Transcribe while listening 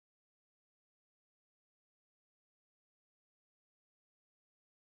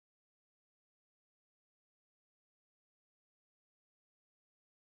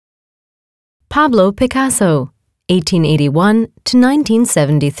Pablo Picasso, 1881 to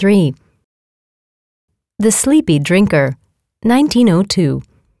 1973. The Sleepy Drinker, 1902.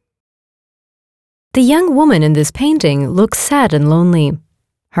 The young woman in this painting looks sad and lonely.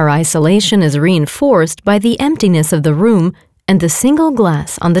 Her isolation is reinforced by the emptiness of the room and the single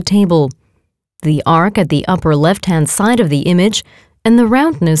glass on the table. The arc at the upper left-hand side of the image and the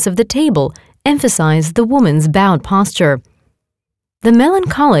roundness of the table emphasize the woman's bowed posture. The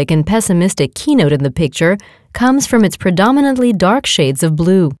melancholic and pessimistic keynote in the picture comes from its predominantly dark shades of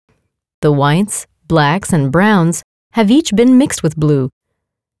blue. The whites, blacks, and browns have each been mixed with blue.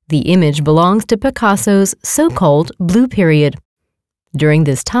 The image belongs to Picasso's so-called blue period. During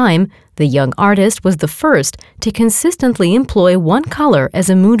this time, the young artist was the first to consistently employ one color as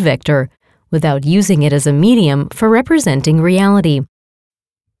a mood vector, without using it as a medium for representing reality.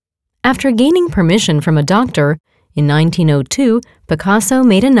 After gaining permission from a doctor, in 1902, Picasso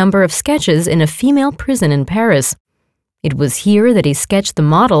made a number of sketches in a female prison in Paris. It was here that he sketched the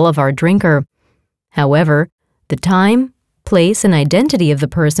model of our drinker. However, the time, place, and identity of the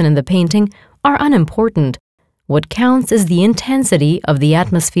person in the painting are unimportant. What counts is the intensity of the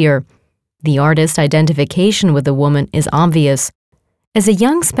atmosphere. The artist's identification with the woman is obvious. As a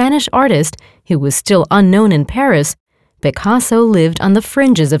young Spanish artist who was still unknown in Paris, Picasso lived on the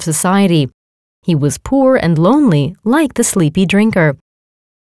fringes of society. He was poor and lonely, like the sleepy drinker.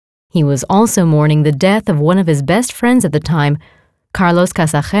 He was also mourning the death of one of his best friends at the time. Carlos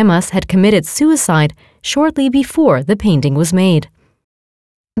Casagemas had committed suicide shortly before the painting was made.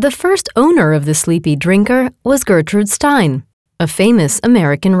 The first owner of the sleepy drinker was Gertrude Stein, a famous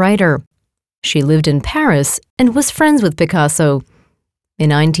American writer. She lived in Paris and was friends with Picasso.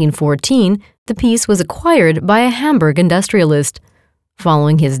 In 1914, the piece was acquired by a Hamburg industrialist.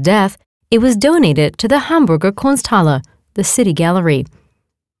 Following his death, it was donated to the Hamburger Kunsthalle, the city gallery.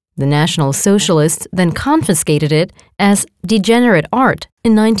 The National Socialists then confiscated it as degenerate art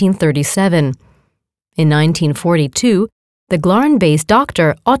in 1937. In 1942, the Glarn-based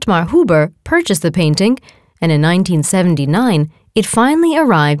doctor Ottmar Huber purchased the painting, and in 1979, it finally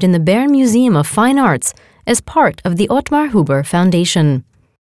arrived in the Bern Museum of Fine Arts as part of the Ottmar Huber Foundation.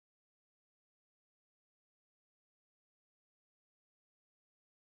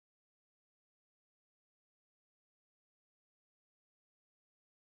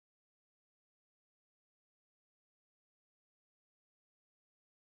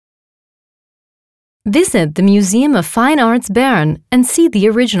 Visit the Museum of Fine Arts Bern and see the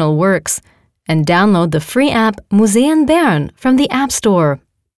original works, and download the free app Museen Bern from the App Store.